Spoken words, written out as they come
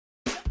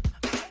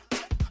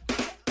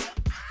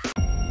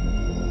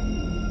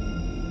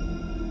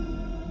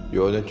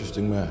You're an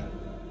interesting man,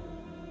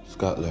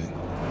 Scott Lang.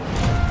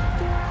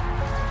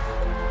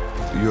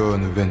 You're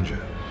an Avenger.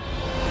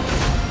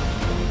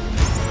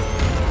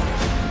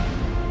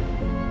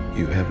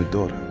 You have a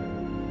daughter.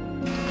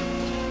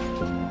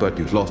 But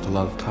you've lost a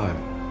lot of time,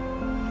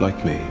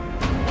 like me.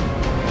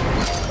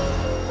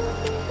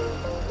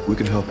 We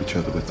can help each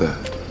other with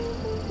that.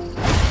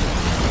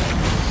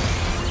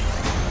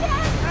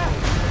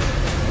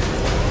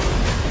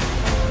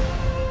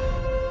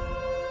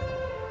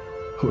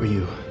 Who are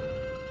you?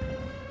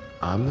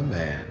 I'm the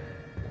man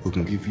who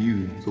can give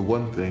you the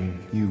one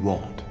thing you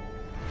want.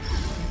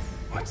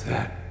 What's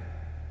that?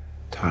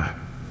 Time.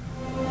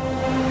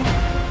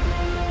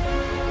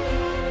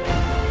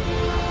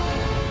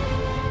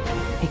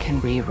 It can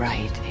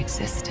rewrite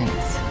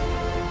existence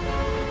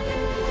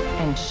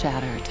and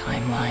shatter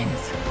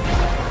timelines.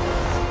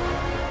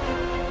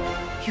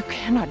 You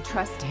cannot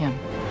trust him.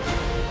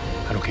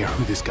 I don't care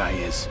who this guy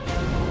is.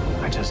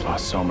 I just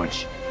lost so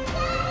much.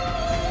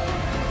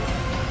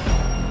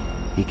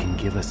 He can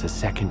give us a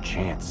second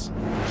chance.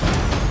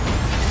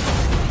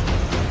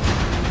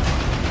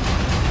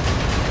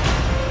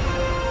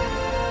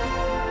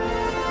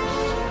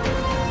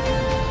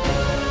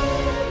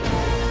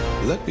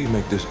 Let me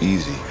make this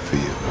easy for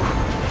you.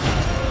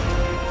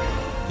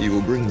 You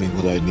will bring me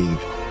what I need,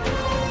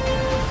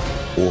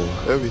 or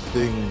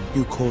everything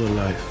you call a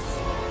life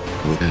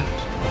will end.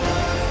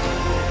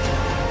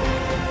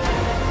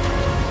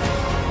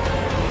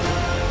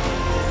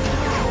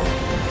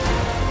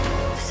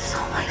 This is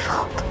all my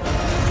fault.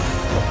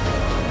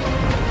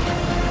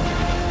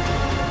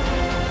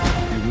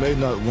 You may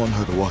not want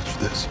her to watch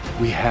this.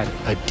 We had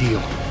a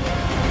deal.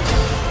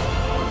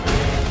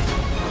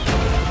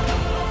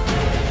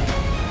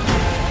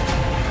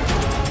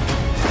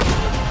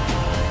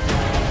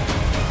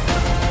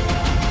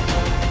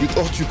 You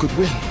thought you could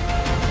win.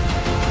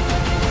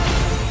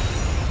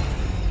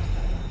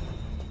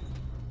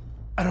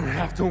 I don't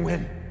have to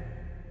win.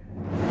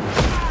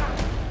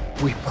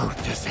 We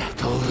both just have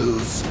to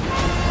lose.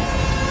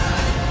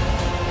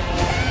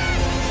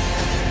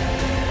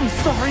 I'm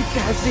sorry,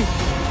 Cassie.